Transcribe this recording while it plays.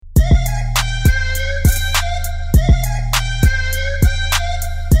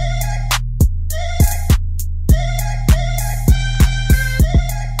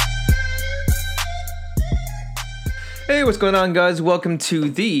Hey, what's going on, guys? Welcome to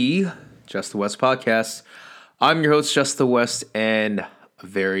the Just the West podcast. I'm your host, Just the West, and a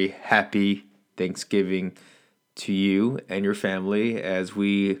very happy Thanksgiving to you and your family as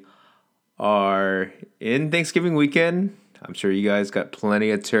we are in Thanksgiving weekend. I'm sure you guys got plenty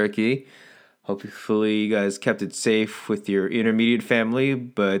of turkey. Hopefully, you guys kept it safe with your intermediate family,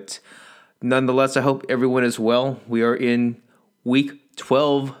 but nonetheless, I hope everyone is well. We are in week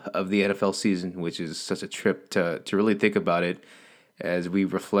 12 of the NFL season, which is such a trip to really think about it as we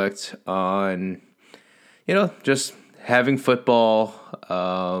reflect on, just having football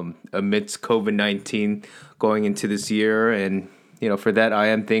amidst COVID-19 going into this year. And, for that, I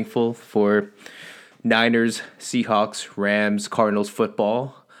am thankful for Niners, Seahawks, Rams, Cardinals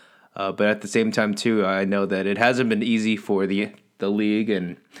football. But at the same time, too, I know that it hasn't been easy for the league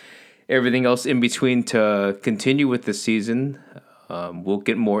and everything else in between to continue with the season. We'll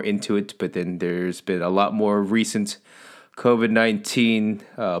get more into it, but then there's been a lot more recent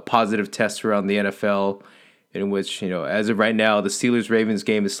COVID-19 positive tests around the NFL, in which, as of right now, the Steelers-Ravens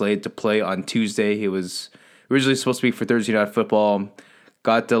game is slated to play on Tuesday. It was originally supposed to be for Thursday Night Football,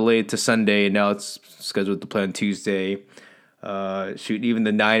 got delayed to Sunday, and now it's scheduled to play on Tuesday. Even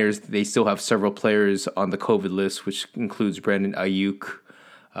the Niners, they still have several players on the COVID list, which includes Brandon Ayuk.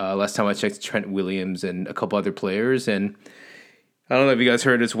 Last time I checked, Trent Williams and a couple other players. And I don't know if you guys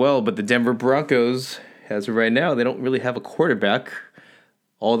heard as well, but the Denver Broncos, as of right now, they don't really have a quarterback.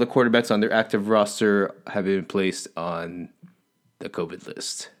 All the quarterbacks on their active roster have been placed on the COVID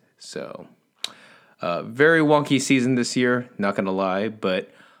list. So, very wonky season this year, not going to lie,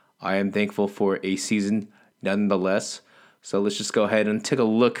 but I am thankful for a season nonetheless. So let's just go ahead and take a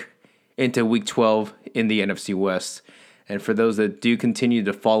look into Week 12 in the NFC West. And for those that do continue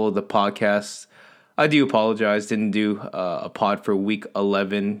to follow the podcast, I do apologize. Didn't do a pod for Week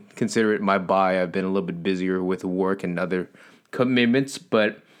 11. Consider it my bye. I've been a little bit busier with work and other commitments,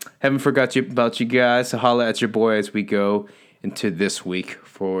 but haven't forgot about you guys. So holla at your boy as we go into this week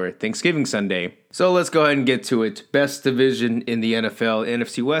for Thanksgiving Sunday. So let's go ahead and get to it. Best division in the NFL,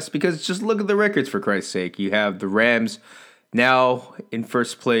 NFC West, because just look at the records for Christ's sake. You have the Rams now in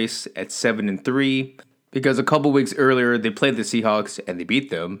first place at 7-3. Because a couple weeks earlier, they played the Seahawks and they beat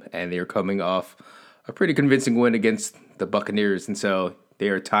them, and they are coming off a pretty convincing win against the Buccaneers. And so they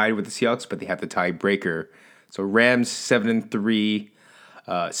are tied with the Seahawks, but they have the tiebreaker. So Rams 7-3,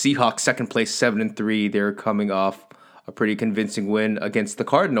 Seahawks second place 7-3. They're coming off a pretty convincing win against the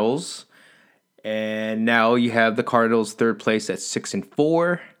Cardinals. And now you have the Cardinals third place at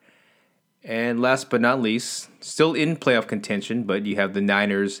 6-4. And last but not least, still in playoff contention, but you have the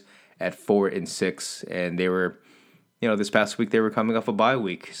Niners at 4-6, and they were, this past week they were coming off a bye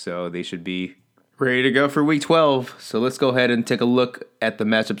week, so they should be ready to go for Week 12. So let's go ahead and take a look at the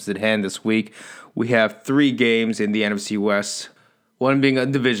matchups at hand this week. We have 3 games in the NFC West, one being a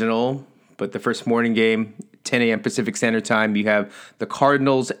divisional, but the first morning game, 10 a.m. Pacific Standard Time, you have the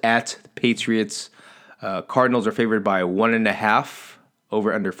Cardinals at the Patriots. Cardinals are favored by 1.5,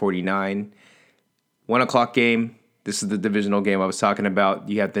 over under 49. 1 o'clock game. This is the divisional game I was talking about.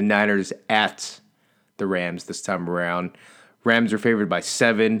 You have the Niners at the Rams this time around. Rams are favored by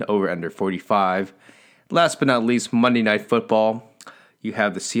 7, over under 45. Last but not least, Monday Night Football. You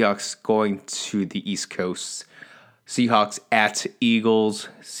have the Seahawks going to the East Coast. Seahawks at Eagles.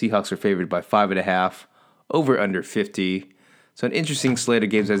 Seahawks are favored by 5.5, over under 50. So an interesting slate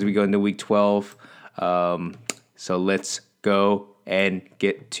of games as we go into Week 12. So let's go and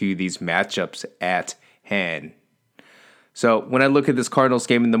get to these matchups at hand. So when I look at this Cardinals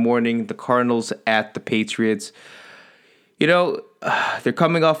game in the morning, the Cardinals at the Patriots, they're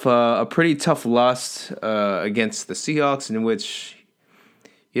coming off a pretty tough loss against the Seahawks, in which,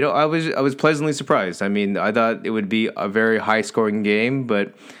 I was pleasantly surprised. I mean, I thought it would be a very high-scoring game,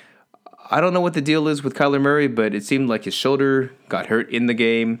 but I don't know what the deal is with Kyler Murray, but it seemed like his shoulder got hurt in the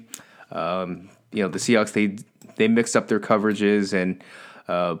game. The Seahawks, they mixed up their coverages and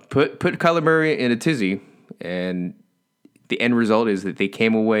put Kyler Murray in a tizzy, and the end result is that they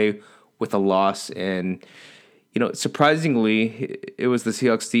came away with a loss. And, surprisingly, it was the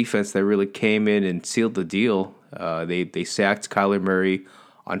Seahawks defense that really came in and sealed the deal. They sacked Kyler Murray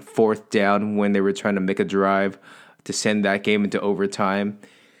on 4th down when they were trying to make a drive to send that game into overtime.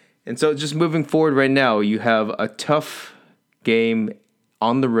 And so just moving forward right now, you have a tough game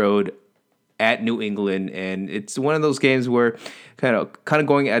on the road at New England, and it's one of those games where kind of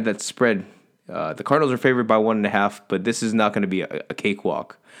going at that spread. The Cardinals are favored by 1.5, but this is not going to be a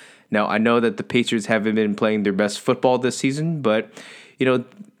cakewalk. Now, I know that the Patriots haven't been playing their best football this season, but,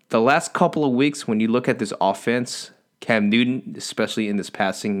 the last couple of weeks, when you look at this offense, Cam Newton, especially in this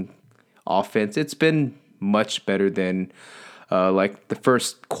passing offense, it's been much better than like the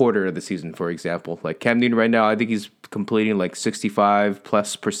first quarter of the season, for example. Like Cam Newton right now, I think he's completing like 65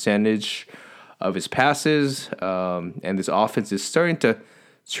 plus percentage of his passes, and this offense is starting to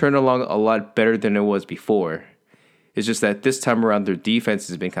turn along a lot better than it was before. It's just that this time around, their defense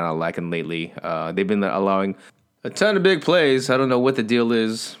has been kind of lacking lately. They've been allowing a ton of big plays. I don't know what the deal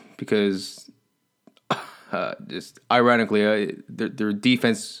is because just ironically, their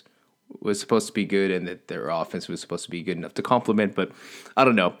defense was supposed to be good and that their offense was supposed to be good enough to complement, but I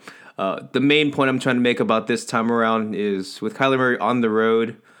don't know. The main point I'm trying to make about this time around is with Kyler Murray on the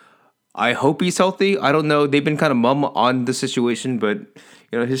road, I hope he's healthy. I don't know. They've been kind of mum on the situation, but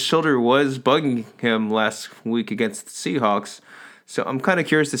his shoulder was bugging him last week against the Seahawks. So I'm kind of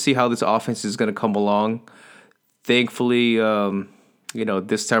curious to see how this offense is going to come along. Thankfully,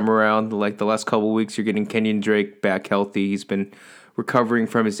 this time around, like the last couple of weeks, you're getting Kenyon Drake back healthy. He's been recovering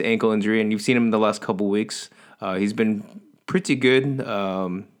from his ankle injury, and you've seen him in the last couple of weeks. He's been pretty good.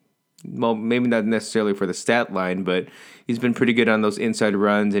 Well, maybe not necessarily for the stat line, but he's been pretty good on those inside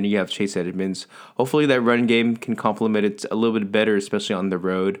runs, and you have Chase Edmonds. Hopefully that run game can complement it a little bit better, especially on the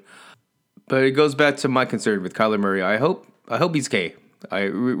road. But it goes back to my concern with Kyler Murray. I hope he's K. I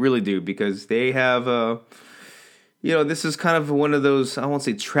really do, because they have, this is kind of one of those, I won't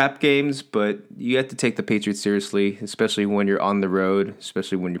say trap games, but you have to take the Patriots seriously, especially when you're on the road,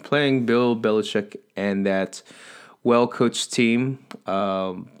 especially when you're playing Bill Belichick and that well-coached team.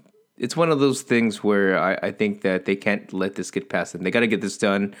 It's one of those things where I think that they can't let this get past them. They got to get this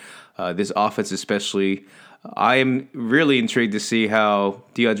done. This offense especially. I am really intrigued to see how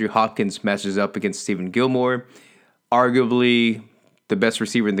DeAndre Hopkins matches up against Stephen Gilmore. Arguably the best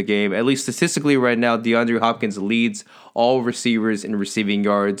receiver in the game. At least statistically right now, DeAndre Hopkins leads all receivers in receiving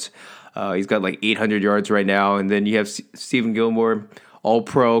yards. He's got like 800 yards right now. And then you have Stephen Gilmore,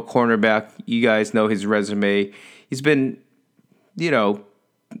 all-pro cornerback. You guys know his resume. He's been,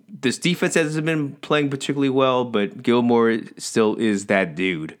 this defense hasn't been playing particularly well, but Gilmore still is that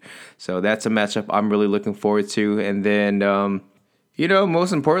dude. So that's a matchup I'm really looking forward to. And then,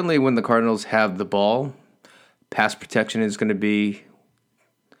 most importantly, when the Cardinals have the ball, pass protection is going to be,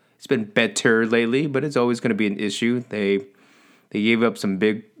 it's been better lately, but it's always going to be an issue. They gave up some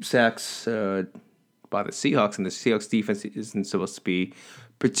big sacks by the Seahawks, and the Seahawks defense isn't supposed to be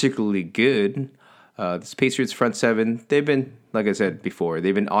particularly good. This Patriots front seven, they've been, like I said before,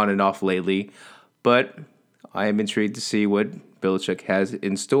 they've been on and off lately. But I am intrigued to see what Belichick has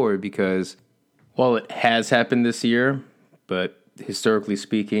in store because, while it has happened this year, but historically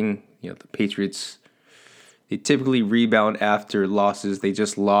speaking, the Patriots, they typically rebound after losses. They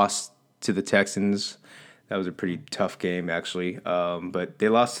just lost to the Texans. That was a pretty tough game, actually. But they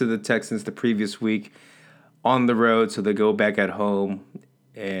lost to the Texans the previous week on the road, so they go back at home.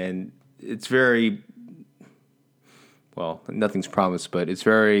 And it's very, well, nothing's promised, but it's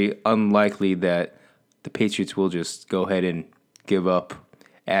very unlikely that the Patriots will just go ahead and give up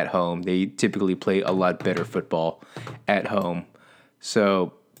at home. They typically play a lot better football at home.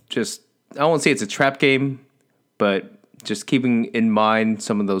 So I won't say it's a trap game, but just keeping in mind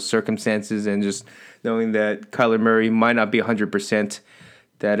some of those circumstances and just knowing that Kyler Murray might not be 100%,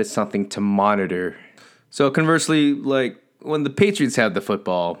 that is something to monitor. So conversely, like when the Patriots have the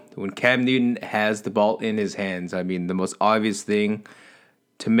football, when Cam Newton has the ball in his hands, I mean, the most obvious thing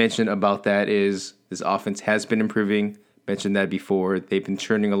to mention about that is this offense has been improving. Mentioned that before. They've been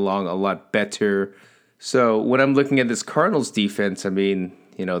churning along a lot better. So when I'm looking at this Cardinals defense, I mean,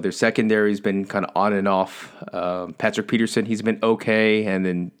 their secondary's been kind of on and off. Patrick Peterson, he's been okay. And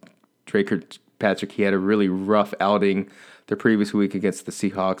then Drake Patrick, he had a really rough outing the previous week against the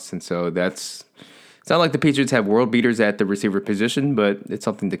Seahawks. And so it's not like the Patriots have world beaters at the receiver position, but it's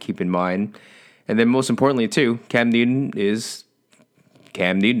something to keep in mind. And then most importantly, too, Cam Newton is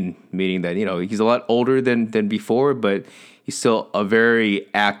Cam Newton, meaning that, he's a lot older than before, but he's still a very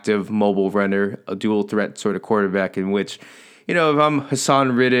active mobile runner, a dual threat sort of quarterback in which, if I'm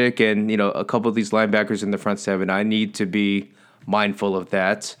Hassan Riddick and, a couple of these linebackers in the front seven, I need to be mindful of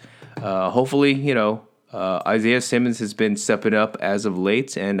that. Hopefully, Isaiah Simmons has been stepping up as of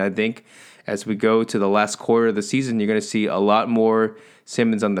late, and I think as we go to the last quarter of the season, you're going to see a lot more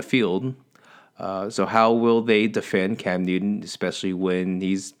Simmons on the field. So how will they defend Cam Newton, especially when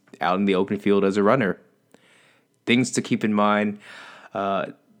he's out in the open field as a runner? Things to keep in mind.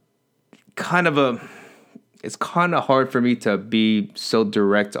 It's kind of hard for me to be so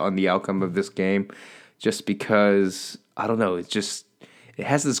direct on the outcome of this game just because, I don't know, it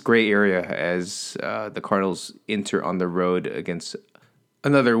has this gray area as the Cardinals enter on the road against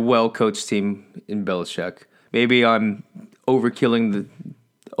another well-coached team in Belichick. Maybe I'm overdoing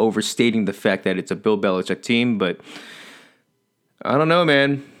overstating the fact that it's a Bill Belichick team, but I don't know,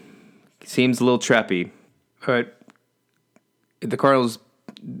 man. Seems a little trappy. But the Cardinals,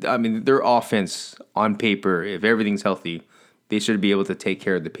 I mean, their offense on paper, if everything's healthy, they should be able to take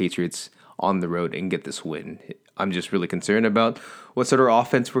care of the Patriots on the road and get this win. I'm just really concerned about what sort of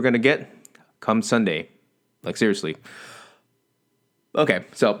offense we're going to get come Sunday. Like, seriously. Okay,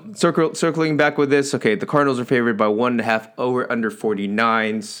 so circling back with this. Okay, the Cardinals are favored by 1.5 over under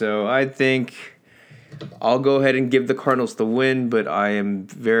 49. So I think I'll go ahead and give the Cardinals the win, but I am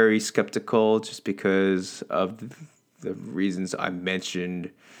very skeptical just because of the reasons I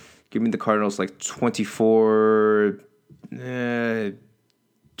mentioned. Give me the Cardinals like 27,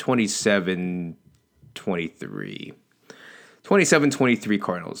 23. 27-23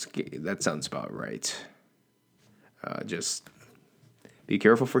 Cardinals. That sounds about right. Just be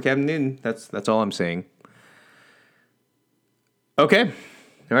careful for Cam Newton. That's all I'm saying. Okay.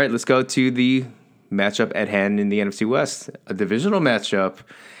 All right, let's go to the matchup at hand in the NFC West. A divisional matchup.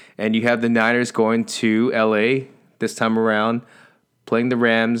 And you have the Niners going to LA this time around, playing the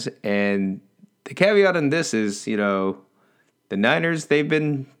Rams. And the caveat on this is, the Niners, they've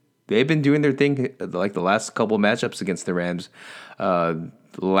been doing their thing like the last couple matchups against the Rams.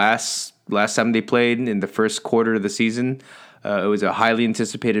 Last time they played in the first quarter of the season, it was a highly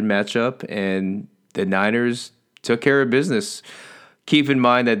anticipated matchup, and the Niners took care of business. Keep in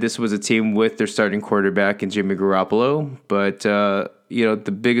mind that this was a team with their starting quarterback in Jimmy Garoppolo, but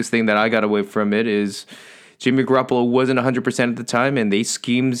the biggest thing that I got away from it is Jimmy Garoppolo wasn't 100% at the time, and they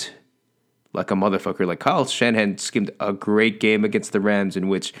schemed like a motherfucker. Like Kyle Shanahan schemed a great game against the Rams in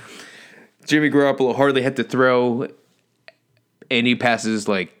which Jimmy Garoppolo hardly had to throw any passes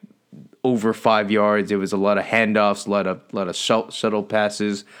like over 5 yards. It was a lot of handoffs, a lot of shuttle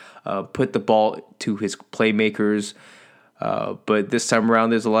passes, put the ball to his playmakers. But this time around,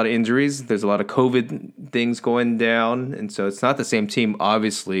 there's a lot of injuries. There's a lot of COVID things going down. And so it's not the same team,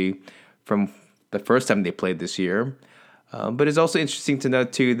 obviously, from the first time they played this year. But it's also interesting to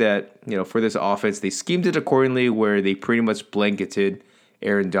note, too, that, for this offense, they schemed it accordingly where they pretty much blanketed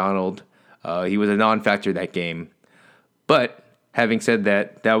Aaron Donald. He was a non-factor that game. But having said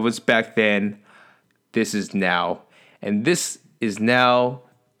that, that was back then. This is now. And this is now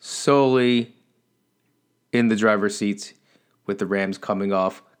solely in the driver's seats with the Rams coming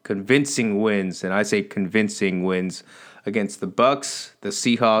off convincing wins. And I say convincing wins against the Bucs, the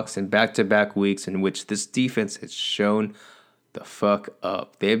Seahawks, and back-to-back weeks in which this defense has shown the fuck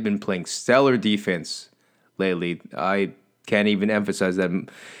up. They have been playing stellar defense lately. I can't even emphasize that.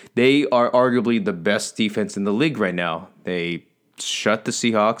 They are arguably the best defense in the league right now. They shut the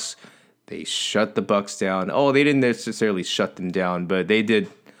Seahawks. They shut the Bucs down. Oh, they didn't necessarily shut them down, but they did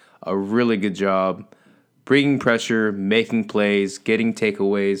a really good job bringing pressure, making plays, getting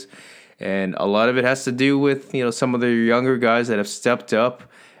takeaways. And a lot of it has to do with, some of the younger guys that have stepped up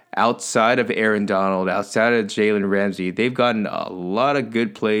outside of Aaron Donald, outside of Jalen Ramsey. They've gotten a lot of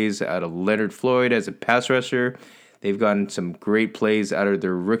good plays out of Leonard Floyd as a pass rusher. They've gotten some great plays out of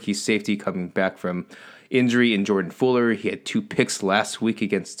their rookie safety coming back from injury in Jordan Fuller. He had 2 picks last week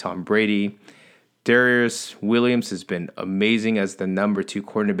against Tom Brady. Darius Williams has been amazing as the number 2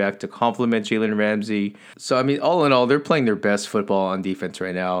 cornerback to complement Jalen Ramsey. So, all in all, they're playing their best football on defense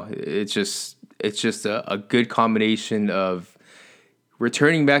right now. It's just a good combination of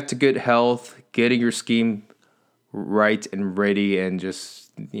returning back to good health, getting your scheme right and ready, and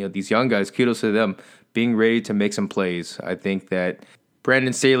just, these young guys, kudos to them, being ready to make some plays. I think that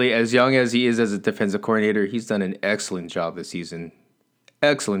Brandon Staley, as young as he is as a defensive coordinator, he's done an excellent job this season.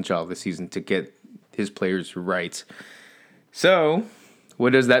 Excellent job this season to get his players right. So,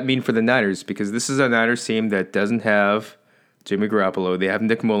 what does that mean for the Niners? Because this is a Niners team that doesn't have Jimmy Garoppolo. They have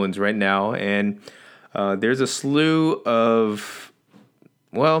Nick Mullins right now, and there's a slew of,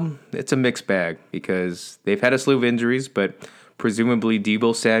 it's a mixed bag because they've had a slew of injuries, but presumably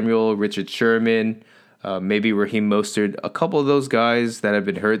Deebo Samuel, Richard Sherman, maybe Raheem Mostert, a couple of those guys that have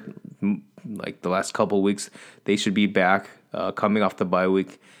been hurt like the last couple of weeks, they should be back coming off the bye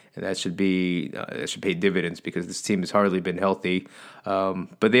week. And that should pay dividends because this team has hardly been healthy.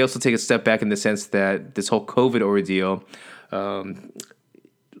 But they also take a step back in the sense that this whole COVID ordeal,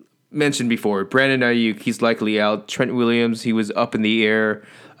 mentioned before, Brandon Ayuk, he's likely out. Trent Williams, he was up in the air.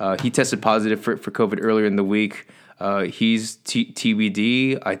 He tested positive for COVID earlier in the week. He's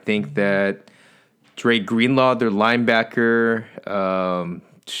TBD. I think that Dre Greenlaw, their linebacker,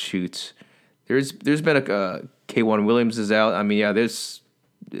 there's been a K1 Williams is out.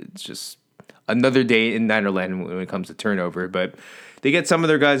 It's just another day in Ninerland when it comes to turnover. But they get some of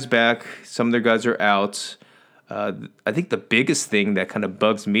their guys back. Some of their guys are out. I think the biggest thing that kind of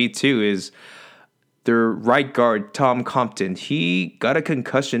bugs me too is their right guard, Tom Compton. He got a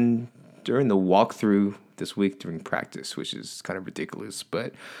concussion during the walkthrough this week during practice, which is kind of ridiculous.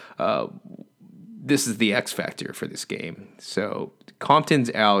 But this is the X factor for this game. So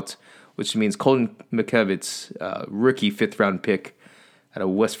Compton's out, which means Colton McKevitz, rookie 5th-round pick out of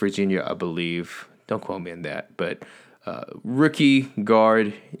West Virginia, I believe. Don't quote me on that. But rookie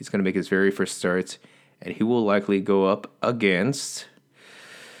guard is going to make his very first start, and he will likely go up against,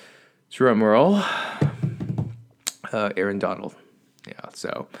 drumroll, Aaron Donald. Yeah,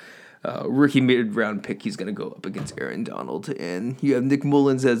 so rookie mid-round pick, he's going to go up against Aaron Donald. And you have Nick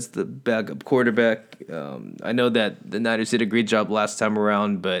Mullins as the backup quarterback. I know that the Niners did a great job last time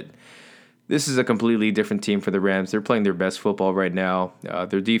around, but this is a completely different team for the Rams. They're playing their best football right now.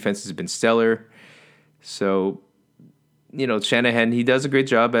 Their defense has been stellar. So, Shanahan, he does a great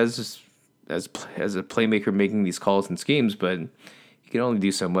job as a playmaker making these calls and schemes, but you can only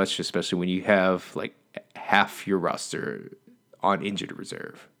do so much, especially when you have like half your roster on injured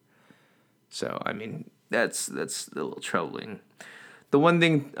reserve. So, that's a little troubling. The one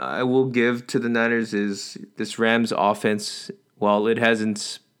thing I will give to the Niners is this Rams offense, while it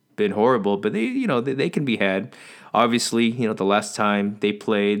hasn't been horrible, but they can be had. Obviously, the last time they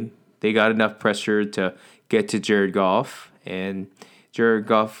played, they got enough pressure to get to Jared Goff, and Jared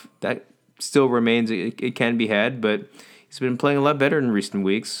Goff, that still remains, it can be had, but he's been playing a lot better in recent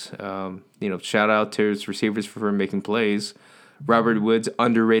weeks. Shout out to his receivers for making plays. Robert Woods,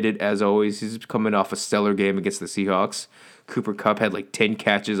 underrated as always. He's coming off a stellar game against the Seahawks. Cooper Kupp had like 10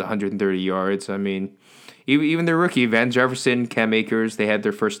 catches, 130 yards. Even their rookie, Van Jefferson, Cam Akers, they had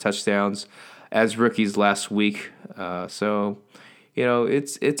their first touchdowns as rookies last week. It's on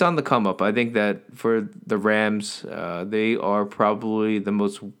the come up. I think that for the Rams, they are probably the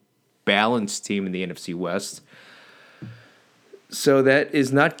most balanced team in the NFC West. So that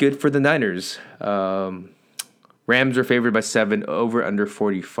is not good for the Niners. Rams are favored by 7, over under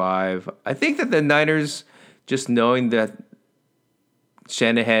 45. I think that the Niners, just knowing that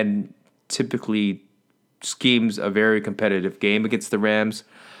Shanahan typically schemes a very competitive game against the Rams,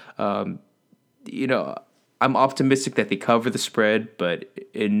 I'm optimistic that they cover the spread, but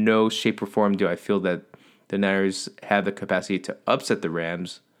in no shape or form do I feel that the Niners have the capacity to upset the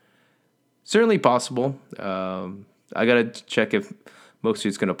Rams. Certainly possible. I got to check if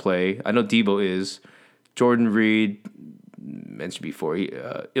Mostert's going to play. I know Debo is. Jordan Reed, mentioned before,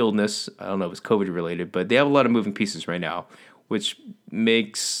 illness. I don't know if it's COVID-related, but they have a lot of moving pieces right now, which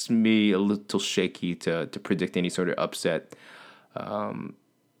makes me a little shaky to predict any sort of upset. But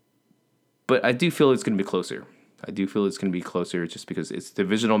I do feel it's going to be closer. Just because it's a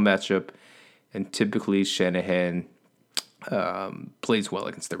divisional matchup, and typically Shanahan plays well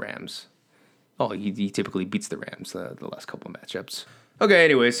against the Rams. He typically beats the Rams the last couple of matchups. Okay,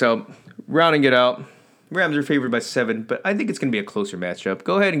 anyway, so rounding it out, Rams are favored by 7, but I think it's going to be a closer matchup.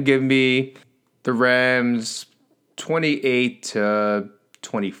 Go ahead and give me the Rams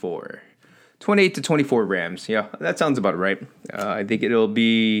 28-24. 28-24 Rams. Yeah, that sounds about right. I think it'll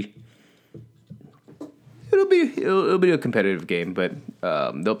be a competitive game, but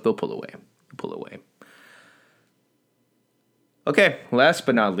they'll pull away. Okay, last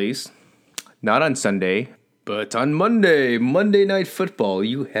but not least, not on Sunday, but on Monday Night Football,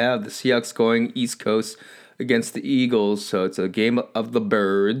 you have the Seahawks going East Coast against the Eagles. So it's a game of the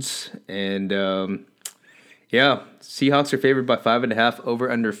birds. And, Seahawks are favored by 5.5, over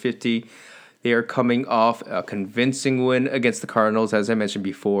under 50. They are coming off a convincing win against the Cardinals, as I mentioned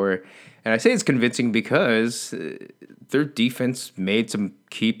before. And I say it's convincing because their defense made some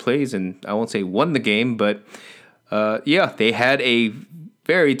key plays, and I won't say won the game, but, they had a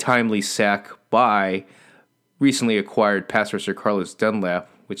very timely sack by recently acquired pass rusher Carlos Dunlap,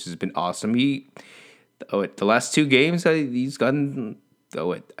 which has been awesome. The last 2 games, he's gotten,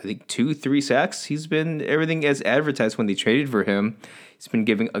 I think 2-3 sacks. He's been everything as advertised when they traded for him. He's been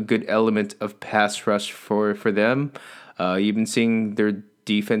giving a good element of pass rush for them. You've been seeing their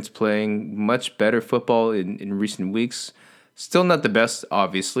defense playing much better football in recent weeks. Still not the best,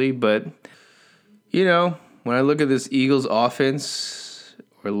 obviously, but, when I look at this Eagles offense,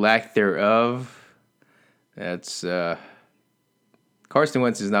 or lack thereof, that's Carson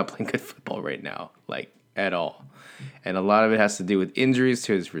Wentz is not playing good football right now, like at all. And a lot of it has to do with injuries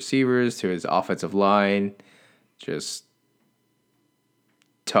to his receivers, to his offensive line. Just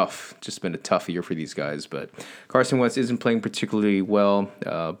tough. Just been a tough year for these guys. But Carson Wentz isn't playing particularly well,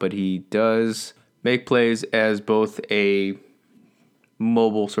 but he does make plays as both a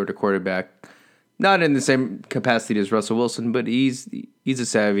mobile sort of quarterback, not in the same capacity as Russell Wilson, but he's a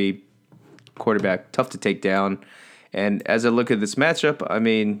savvy quarterback, tough to take down. And as I look at this matchup, I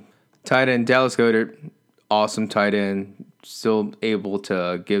mean, tight end Dallas Goedert, awesome tight end, still able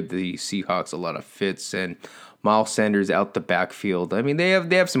to give the Seahawks a lot of fits, and Miles Sanders out the backfield. I mean, they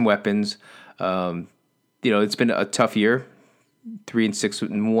have some weapons. It's been a tough year,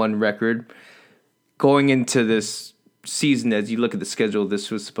 3-6-1 record. Going into this season, as you look at the schedule,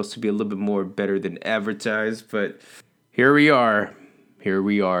 this was supposed to be a little bit more better than advertised, but here we are.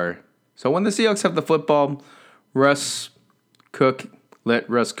 So when the Seahawks have the football, Russ cook, let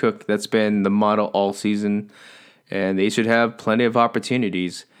Russ cook. That's been the motto all season, and they should have plenty of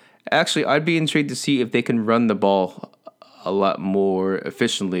opportunities. Actually, I'd be intrigued to see if they can run the ball a lot more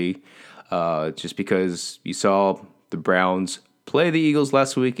efficiently, just because you saw the Browns play the Eagles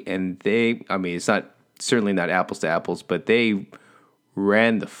last week, and it's certainly not apples to apples, but they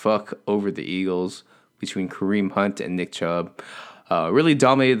ran the fuck over the Eagles between Kareem Hunt and Nick Chubb. Really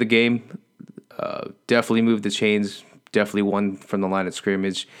dominated the game. Definitely moved the chains. Definitely won from the line of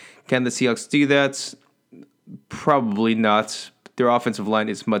scrimmage. Can the Seahawks do that? Probably not. Their offensive line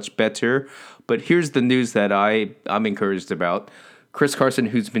is much better. But here's the news that I'm encouraged about. Chris Carson,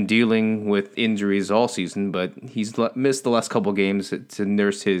 who's been dealing with injuries all season, but he's missed the last couple games to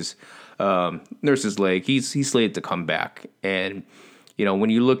nurse his leg. He's slated to come back. And, when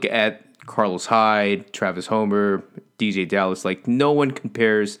you look at Carlos Hyde, Travis Homer, DJ Dallas, no one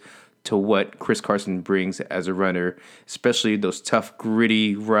compares to what Chris Carson brings as a runner, especially those tough,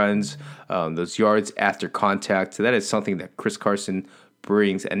 gritty runs, those yards after contact. So that is something that Chris Carson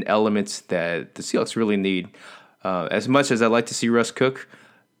brings, and elements that the Seahawks really need. As much as I like to see Russ cook,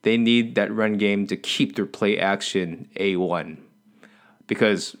 they need that run game to keep their play action A1.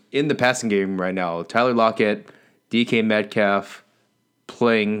 Because in the passing game right now, Tyler Lockett, DK Metcalf,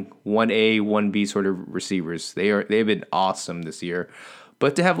 playing 1A, 1B sort of receivers. They've been awesome this year.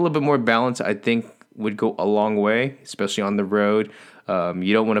 But to have a little bit more balance, I think, would go a long way, especially on the road.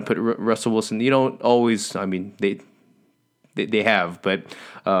 You don't want to put Russell Wilson. You don't always. I mean, they have, but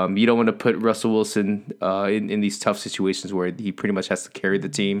you don't want to put Russell Wilson in these tough situations where he pretty much has to carry the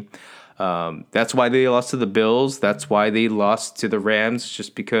team. That's why they lost to the Bills. That's why they lost to the Rams.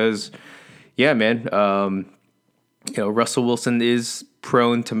 Just because, yeah, man. Russell Wilson is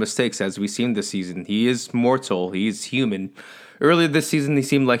prone to mistakes, as we've seen this season. He is mortal. He is human. Earlier this season, he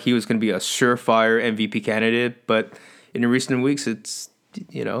seemed like he was going to be a surefire MVP candidate, but in recent weeks, it's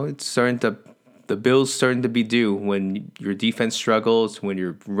starting to. The Bills starting to be due when your defense struggles, when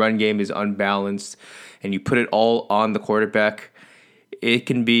your run game is unbalanced, and you put it all on the quarterback. It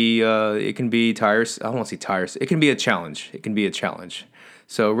can be tiresome. I don't want to say tiresome. It can be a challenge.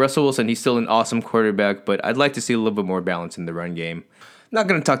 So Russell Wilson, he's still an awesome quarterback, but I'd like to see a little bit more balance in the run game. Not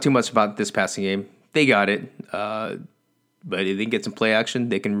going to talk too much about this passing game. They got it. But if they get some play action,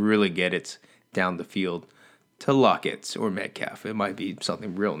 they can really get it down the field to Lockett or Metcalf. It might be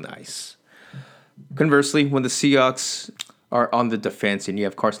something real nice. Conversely, when the Seahawks are on the defense and you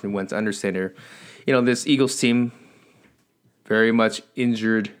have Carson Wentz under center, this Eagles team very much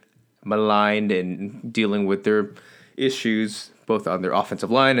injured, maligned, and dealing with their issues, both on their offensive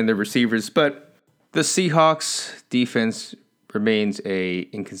line and their receivers. But the Seahawks defense remains a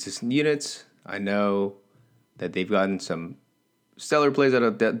inconsistent unit. I know that they've gotten some stellar plays out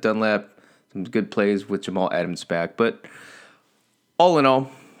of Dunlap, some good plays with Jamal Adams back. But all in all,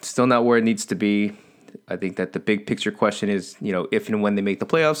 still not where it needs to be. I think that the big picture question is, if and when they make the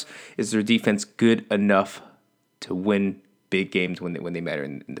playoffs, is their defense good enough to win big games when they matter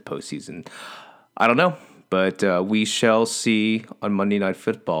in the postseason? I don't know, but we shall see on Monday Night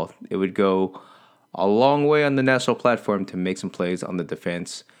Football. It would go a long way on the national platform to make some plays on the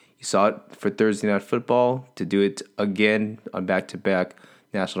defense. You saw it for Thursday Night Football. To do it again on back-to-back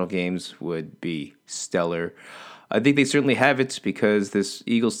national games would be stellar. I think they certainly have it because this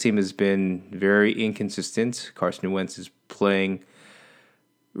Eagles team has been very inconsistent. Carson Wentz is playing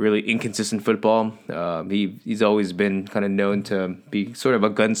really inconsistent football. He's always been kind of known to be sort of a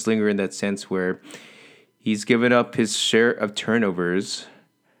gunslinger in that sense where he's given up his share of turnovers.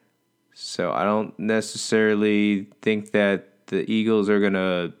 So I don't necessarily think that the Eagles are going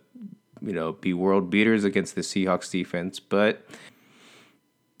to, be world beaters against the Seahawks defense. But,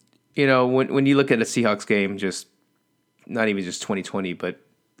 when you look at a Seahawks game, just not even just 2020, but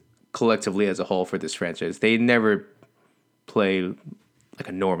collectively as a whole for this franchise, they never play like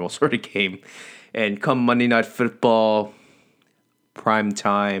a normal sort of game. And come Monday Night Football, prime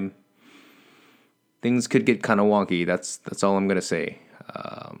time, things could get kind of wonky. That's all I'm going to say.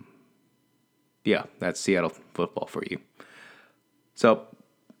 Yeah, that's Seattle football for you. So,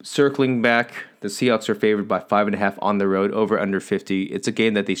 circling back, the Seahawks are favored by 5.5 on the road, over under 50. It's a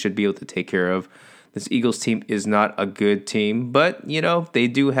game that they should be able to take care of. This Eagles team is not a good team, but they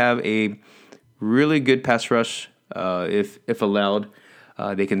do have a really good pass rush. If allowed,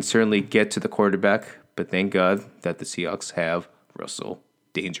 they can certainly get to the quarterback. But thank God that the Seahawks have Russell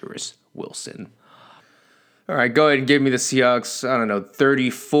Dangerous Wilson. All right, go ahead and give me the Seahawks. I don't know,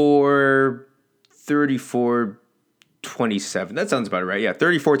 34-27. That sounds about right. Yeah,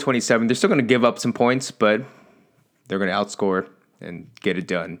 34-27. They're still going to give up some points, but they're going to outscore and get it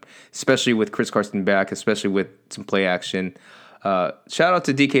done, especially with Chris Carson back, especially with some play action. Shout out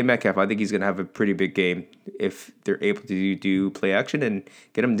to DK Metcalf. I think he's going to have a pretty big game if they're able to do play action and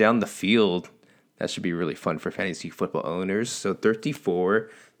get him down the field. That should be really fun for fantasy football owners. So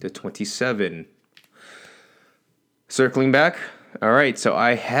 34-27. Circling back. All right, so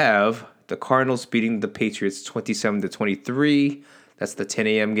I have the Cardinals beating the Patriots 27-23. That's the 10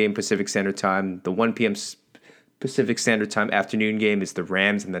 a.m. game Pacific Standard Time. The 1 p.m. Pacific Standard Time afternoon game is the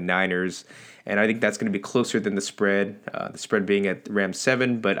Rams and the Niners. And I think that's going to be closer than the spread being at Rams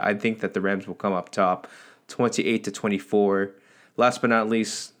 7. But I think that the Rams will come up top 28-24. Last but not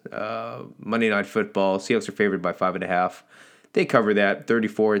least, Monday Night Football. Seahawks are favored by 5.5. They cover that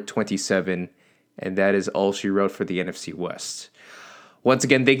 34-27. And that is all she wrote for the NFC West. Once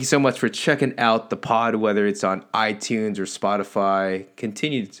again, thank you so much for checking out the pod, whether it's on iTunes or Spotify.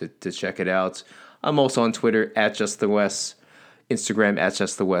 Continue to check it out. I'm also on Twitter @JustTheWest, Instagram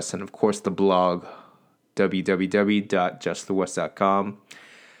 @JustTheWest, and of course the blog, www.justthewest.com.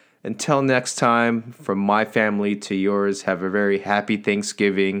 Until next time, from my family to yours, have a very happy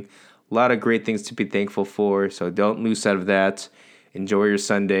Thanksgiving. A lot of great things to be thankful for, so don't lose sight of that. Enjoy your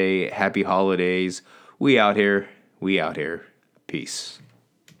Sunday. Happy holidays. We out here. Peace.